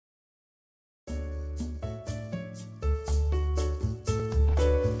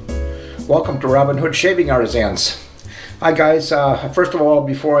Welcome to Robin Hood Shaving Artisans. Hi guys, first of all,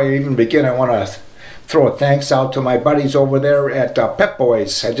 before I even begin, I want to throw a thanks out to my buddies over there at Pep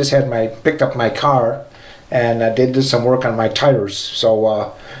Boys. I just picked up my car and they did some work on my tires.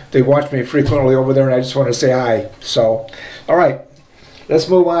 So they watch me frequently over there and I just want to say hi. So, alright, let's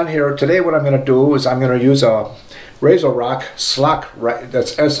move on here. Today what I'm going to do is I'm going to use a RazoRock SLOC,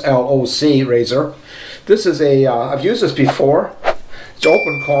 that's S-L-O-C razor. This is a, I've used this before. It's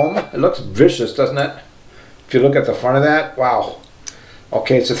open comb. It looks vicious, doesn't it? If you look at the front of that, wow.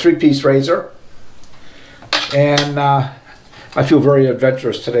 Okay, it's a three-piece razor. And I feel very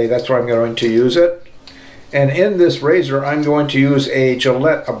adventurous today. That's why I'm going to use it. And in this razor, I'm going to use a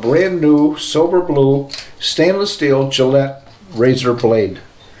Gillette, a brand new silver blue stainless steel Gillette razor blade.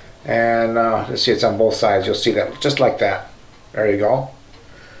 And let's see, it's on both sides. You'll see that, just like that. There you go.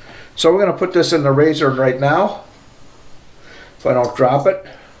 So we're going to put this in the razor right now, if I don't drop it.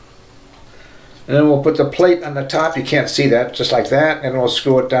 And then we'll put the plate on the top. You can't see that, just like that. And we'll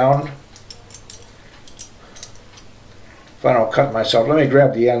screw it down. If I don't cut myself, let me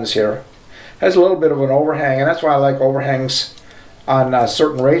grab the ends here. Has a little bit of an overhang, and that's why I like overhangs on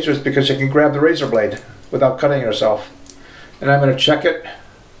certain razors, because you can grab the razor blade without cutting yourself. And I'm going to check it.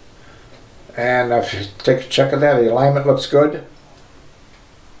 And if you take a check of that, the alignment looks good.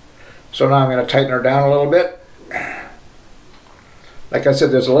 So now I'm going to tighten her down a little bit. Like I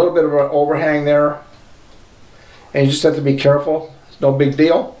said, there's a little bit of an overhang there, and you just have to be careful. It's no big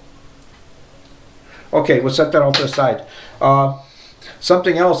deal. Okay, we'll set that off to the side.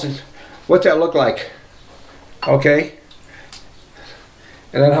 Something else, what's that look like? Okay.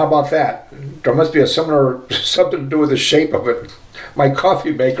 And then how about that? There must be a similar, something to do with the shape of it. My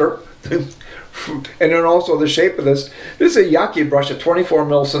coffee maker. And then also the shape of this. This is a Yaki brush, a 24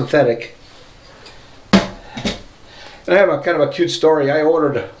 mil synthetic. And I have a kind of a cute story. I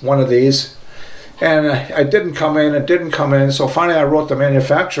ordered one of these, and it didn't come in. It didn't come in. So finally, I wrote the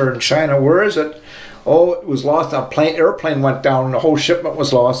manufacturer in China. Where is it? Oh, it was lost. A airplane went down, and the whole shipment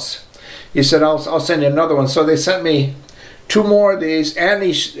was lost. He said, "I'll send you another one." So they sent me two more of these, and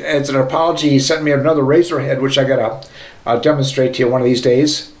as an apology, he sent me another razor head, which I gotta demonstrate to you one of these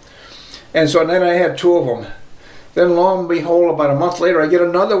days. And so then I had two of them. Then lo and behold, about a month later, I get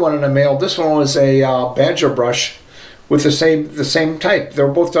another one in the mail. This one was a badger brush with the same type. They're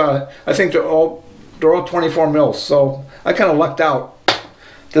both, I think they're all 24 mils. So I kind of lucked out.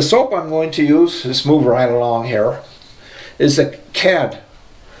 The soap I'm going to use, let's move right along here, is the CADE,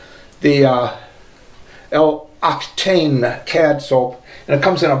 the L Occitane CADE soap, and it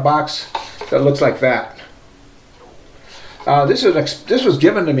comes in a box that looks like that. This was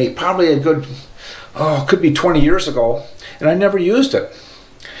given to me probably a good, could be 20 years ago, and I never used it.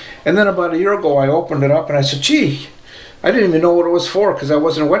 And then about a year ago, I opened it up and I said, gee, I didn't even know what it was for, because I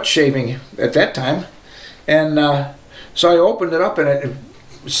wasn't wet shaving at that time. And so I opened it up and it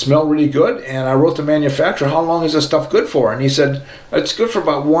smelled really good, and I wrote the manufacturer, how long is this stuff good for? And he said, it's good for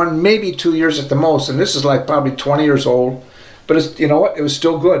about 1, maybe 2 years at the most, and this is like probably 20 years old. But it's, you know what, it was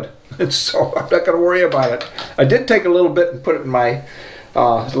still good. So I'm not going to worry about it. I did take a little bit and put it in my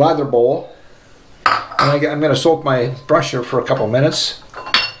lather bowl. And I'm going to soak my brush here for a couple minutes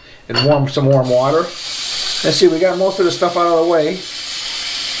in some warm water. Let's see, we got most of the stuff out of the way.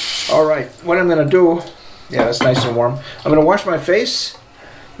 Alright, what I'm going to do, yeah, that's nice and warm. I'm going to wash my face.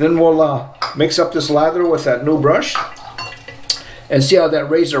 Then we'll mix up this lather with that new brush and see how that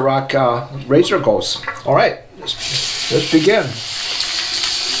RazoRock razor goes. Alright, let's begin.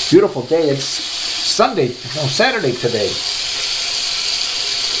 Beautiful day. It's Saturday today.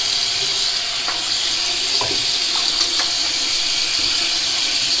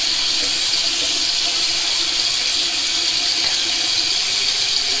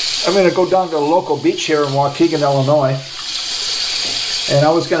 I'm going to go down to the local beach here in Waukegan, Illinois. And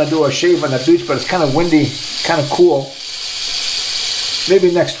I was going to do a shave on the beach, but it's kind of windy, kind of cool.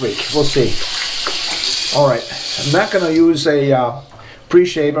 Maybe next week. We'll see. Alright. I'm not going to use a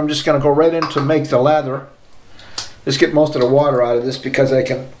pre-shave. I'm just going to go right in to make the lather. Just get most of the water out of this, because I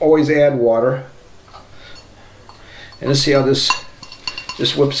can always add water. And let's see how this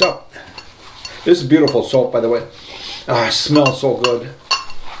whips up. This is beautiful soap, by the way. Ah, it smells so good.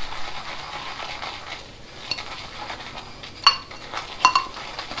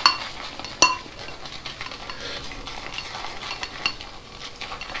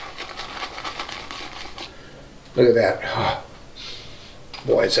 Look at that. Oh,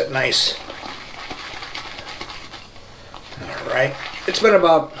 boy, is that nice. Alright. It's been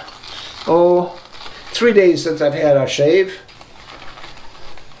about, 3 days since I've had a shave.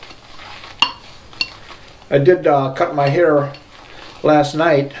 I did cut my hair last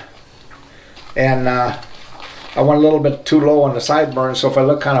night, and I went a little bit too low on the sideburns, so if I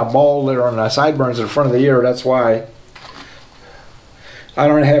look kind of bald there on the sideburns in front of the ear, that's why. I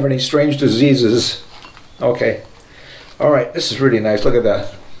don't have any strange diseases. Okay. Alright, this is really nice. Look at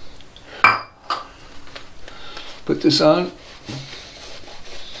that. Put this on.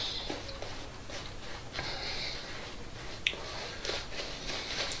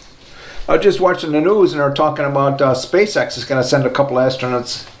 I was just watching the news and they're talking about SpaceX is going to send a couple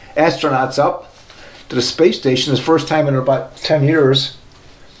astronauts up to the space station. It's the first time in about 10 years.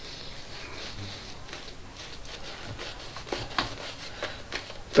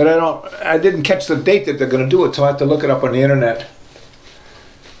 But I didn't catch the date that they're going to do it, so I have to look it up on the internet.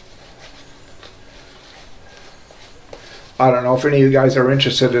 I don't know if any of you guys are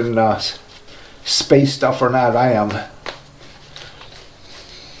interested in space stuff or not. I am.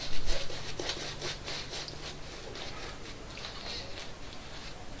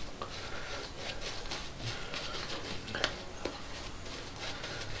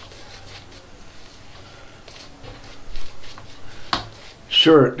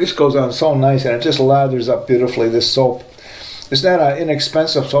 Sure, this goes on so nice and it just lathers up beautifully, this soap. It's not an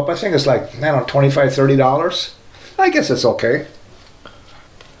inexpensive soap. I think it's like, I don't know, $25, $30. I guess it's okay.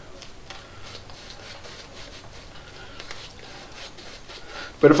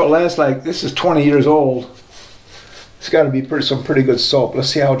 But if it lasts like, this is 20 years old, it's got to be some pretty good soap. Let's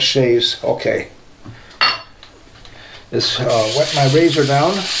see how it shaves. Okay. Just wet my razor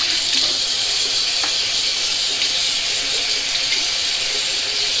down.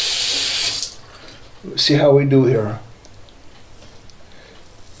 Let's see how we do here.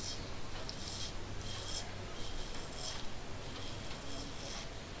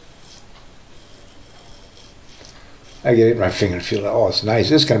 I get it in my finger and feel it. Oh, it's nice.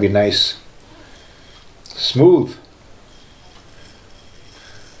 This is going to be nice. Smooth.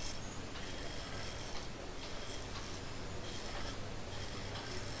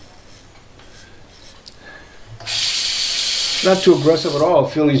 Not too aggressive at all.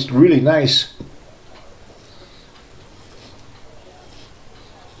 It feels really nice.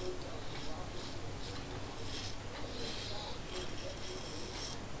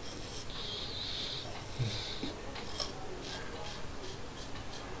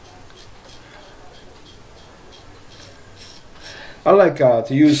 I like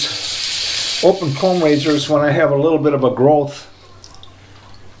to use open comb razors when I have a little bit of a growth.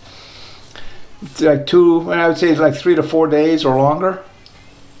 It's like I would say it's like 3 to 4 days or longer.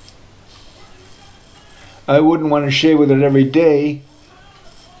 I wouldn't want to shave with it every day.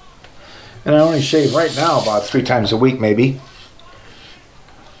 And I only shave right now about 3 times a week maybe.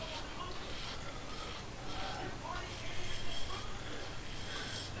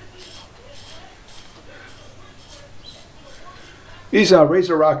 These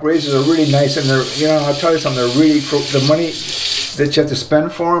RazoRock razors are really nice, and they're, you know, I'll tell you something, they're really, for the money that you have to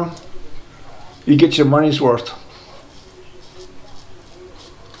spend for them, you get your money's worth.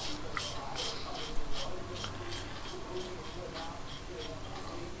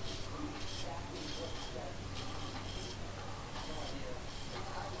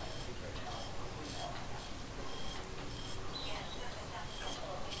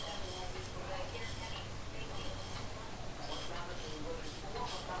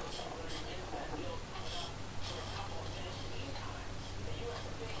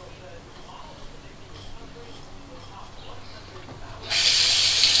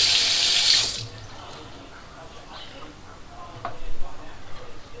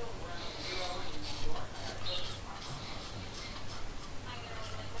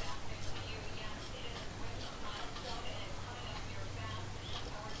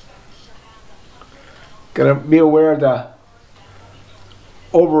 Gotta be aware of the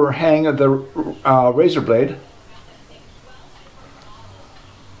overhang of the razor blade.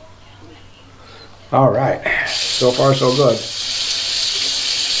 All right, so far so good.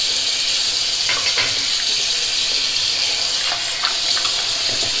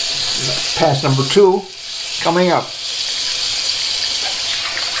 Pass number 2 coming up.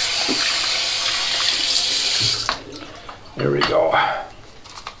 There we go.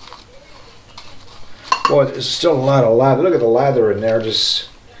 Boy, there's still a lot of lather. Look at the lather in there, just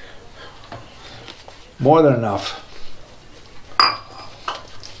more than enough.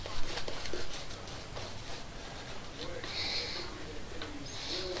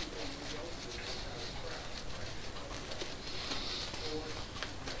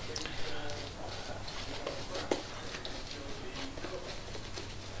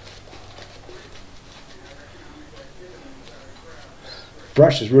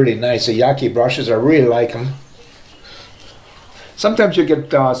 Brush is really nice. The Yaki brushes, I really like them. Sometimes you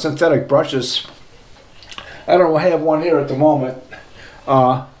get synthetic brushes. I don't have one here at the moment,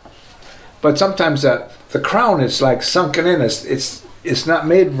 but sometimes the crown is like sunken in. It's not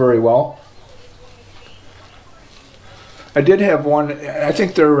made very well. I did have one. I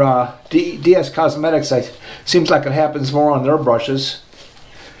think they're DS Cosmetics. Seems like it happens more on their brushes.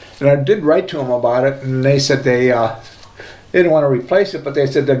 And I did write to them about it, and they said they didn't want to replace it, but they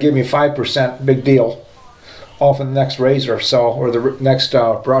said they'll give me 5%, big deal, off of the next razor, so, or the next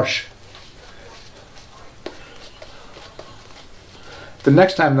brush. The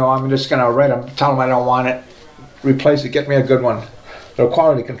next time though, I'm just gonna write them, tell them I don't want it, replace it, get me a good one. The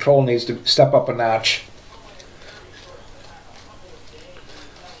quality control needs to step up a notch.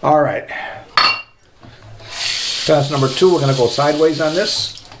 All right. Pass number 2, we're gonna go sideways on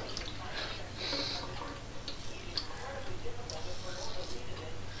this.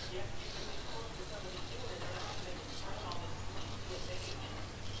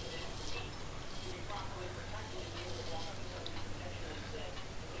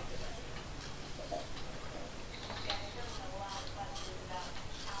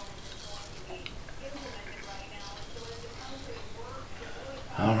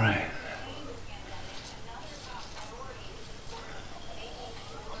 All right.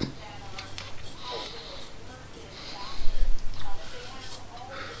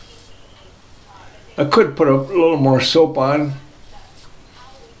 I could put a little more soap on.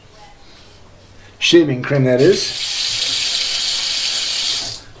 Shaving cream, that is.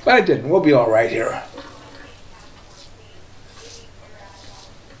 But I didn't. We'll be all right here.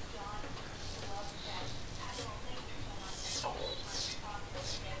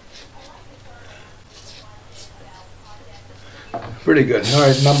 Pretty good. All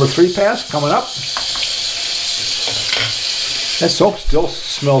right, number 3 pass coming up. That soap still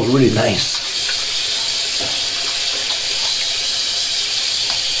smells really nice.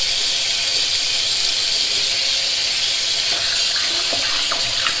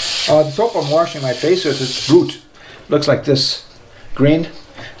 The soap I'm washing my face with is Brute. Looks like this, green.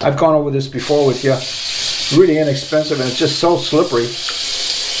 I've gone over this before with you. Really inexpensive, and it's just so slippery.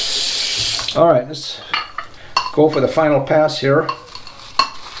 All right, let's go for the final pass here.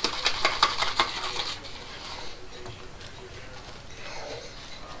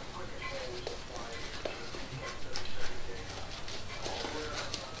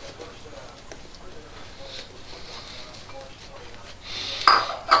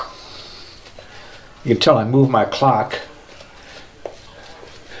 You can tell I moved my clock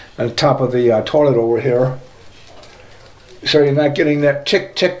on the top of the toilet over here, so you're not getting that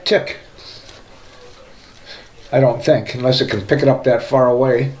tick, tick, tick. I don't think, unless it can pick it up that far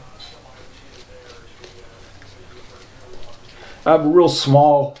away. I have a real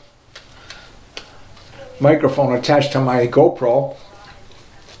small microphone attached to my GoPro,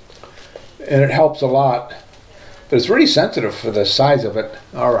 and it helps a lot, but it's really sensitive for the size of it.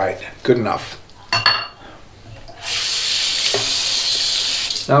 All right, good enough.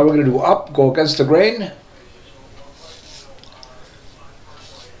 Now we're going to do up, go against the grain.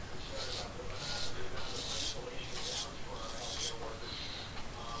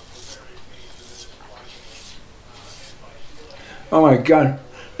 Oh my God,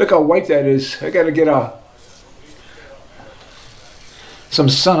 look how white that is. I got to get some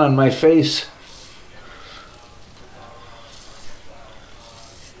sun on my face.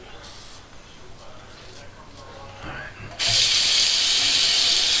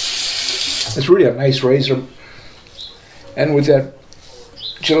 It's really a nice razor, and with that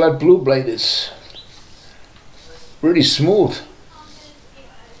Gillette Blue blade, it's really smooth.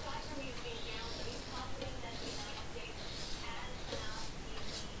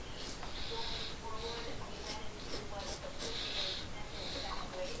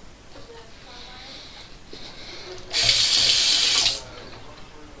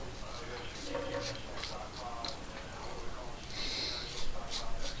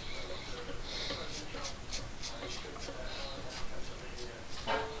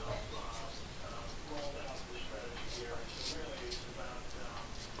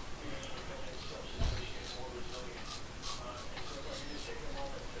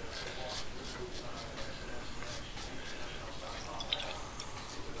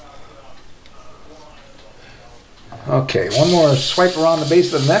 Okay, one more swipe around the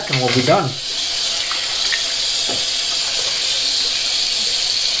base of the neck and we'll be done.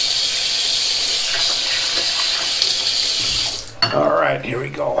 All right, here we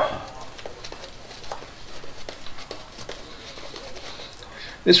go.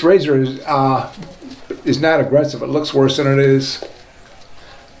 This razor is not aggressive. It looks worse than it is.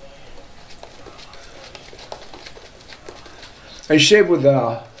 I shaved with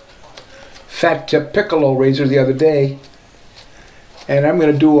a fat tip piccolo razor the other day, and I'm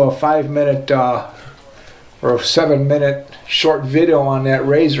going to do a 5-minute or 7-minute short video on that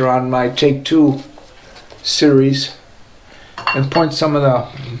razor on my Take 2 series and point some of the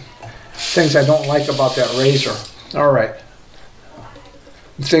things I don't like about that razor. Alright.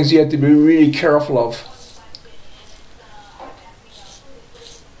 Things you have to be really careful of.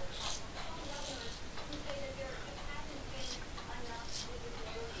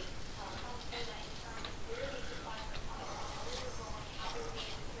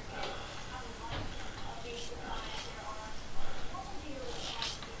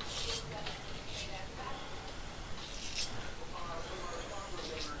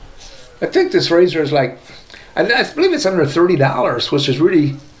 I think this razor is like, I believe it's under $30, which is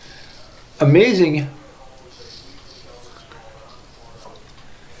really amazing.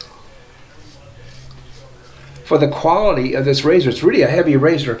 For the quality of this razor. It's really a heavy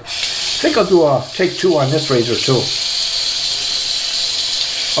razor. I think I'll do a Take 2 on this razor too.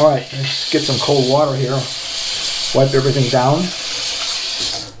 Alright, let's get some cold water here. Wipe everything down.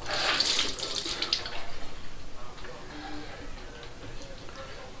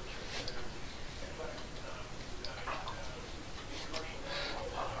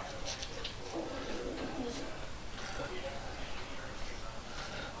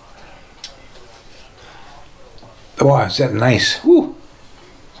 Wow, is that nice? Woo.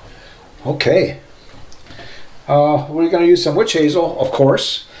 Okay. We're going to use some witch hazel, of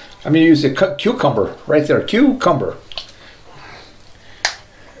course. I'm going to use the cucumber right there. Cucumber.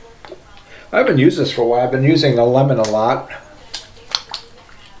 I haven't used this for a while. I've been using the lemon a lot.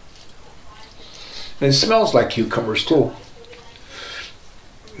 And it smells like cucumbers too.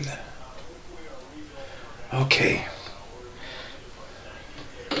 Okay.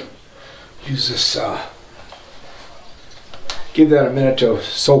 Use this. Give that a minute to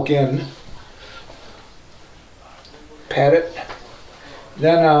soak in. Pat it.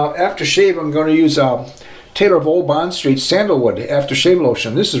 Then after shave, I'm going to use Taylor of Old Bond Street Sandalwood After Shave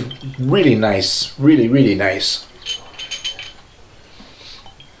Lotion. This is really nice. Really, really nice.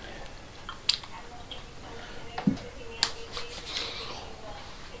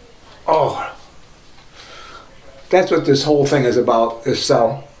 Oh. That's what this whole thing is about. This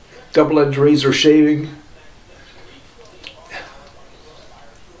double-edged razor shaving.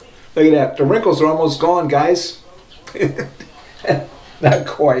 Look at that. The wrinkles are almost gone, guys. Not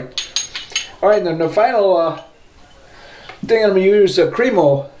quite. Alright, and then the final thing I'm going to use is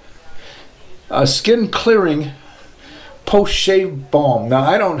Cremo Skin Clearing Post-Shave Balm. Now,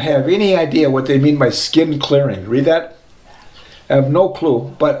 I don't have any idea what they mean by skin clearing. Read that? I have no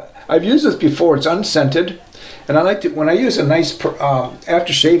clue. But I've used this before. It's unscented. And I like to, when I use a nice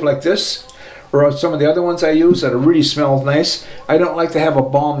aftershave like this, or some of the other ones I use that really smell nice, I don't like to have a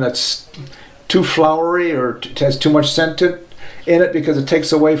balm that's too flowery or has too much scent in it because it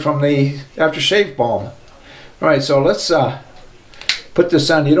takes away from the aftershave balm. Alright, so let's put this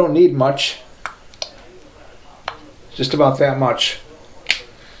on. You don't need much. Just about that much.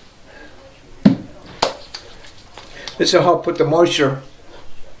 This will help put the moisture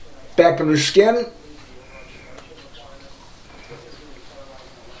back in the skin.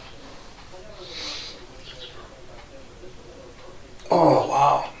 Oh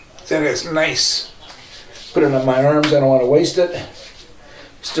wow, that is nice. Put it on my arms, I don't want to waste it.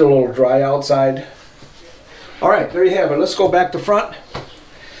 Still a little dry outside. Alright, there you have it. Let's go back to front. I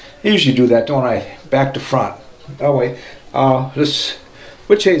usually do that, don't I? Back to front. That way. This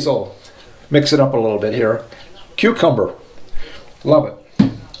witch hazel. Mix it up a little bit here. Cucumber. Love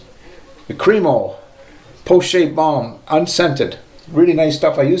it. The Cremo Post-Shave Balm. Unscented. Really nice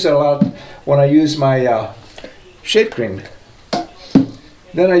stuff. I use it a lot when I use my shave cream.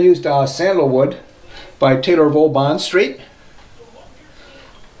 Then I used Sandalwood by Taylor of Old Bond Street.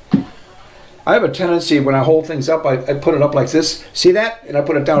 I have a tendency when I hold things up, I put it up like this. See that? And I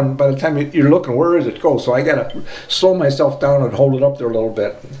put it down. By the time you're looking, where is it go? So I got to slow myself down and hold it up there a little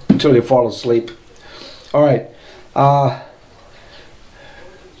bit until you fall asleep. All right.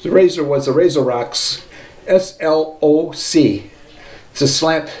 The razor was a RazoRock SLOC. It's a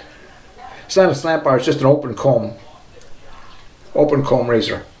slant. It's not a slant bar. It's just an open comb. Open comb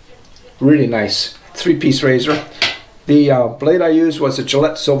razor. Really nice. 3-piece razor. The blade I used was a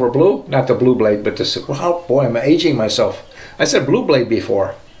Gillette Silver Blue. Not the blue blade, but this. Oh boy, I'm aging myself. I said blue blade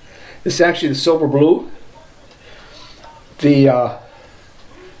before. This is actually the Silver Blue. The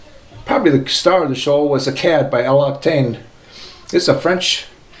probably the star of the show was a CADE by L Occitane. This is a French,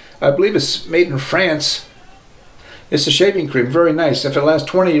 I believe it's made in France. It's a shaving cream. Very nice. If it lasts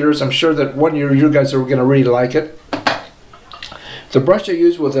 20 years, I'm sure that 1 year you guys are going to really like it. The brush I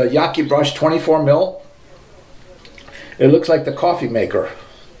use was a Yaki brush, 24 mil. It looks like the coffee maker.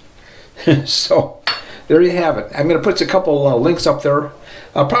 So there you have it. I'm going to put a couple links up there,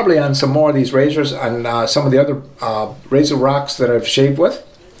 probably on some more of these razors, on some of the other RazoRocks that I've shaved with.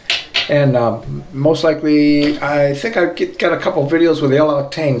 And most likely, I think I've got a couple videos with the L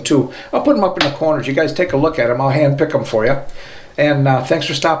Occitane too. I'll put them up in the corners. You guys take a look at them. I'll hand pick them for you. And thanks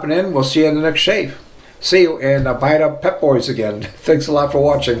for stopping in. We'll see you in the next shave. See you, and buy it up Pep Boys again. Thanks a lot for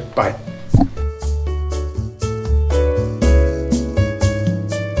watching. Bye.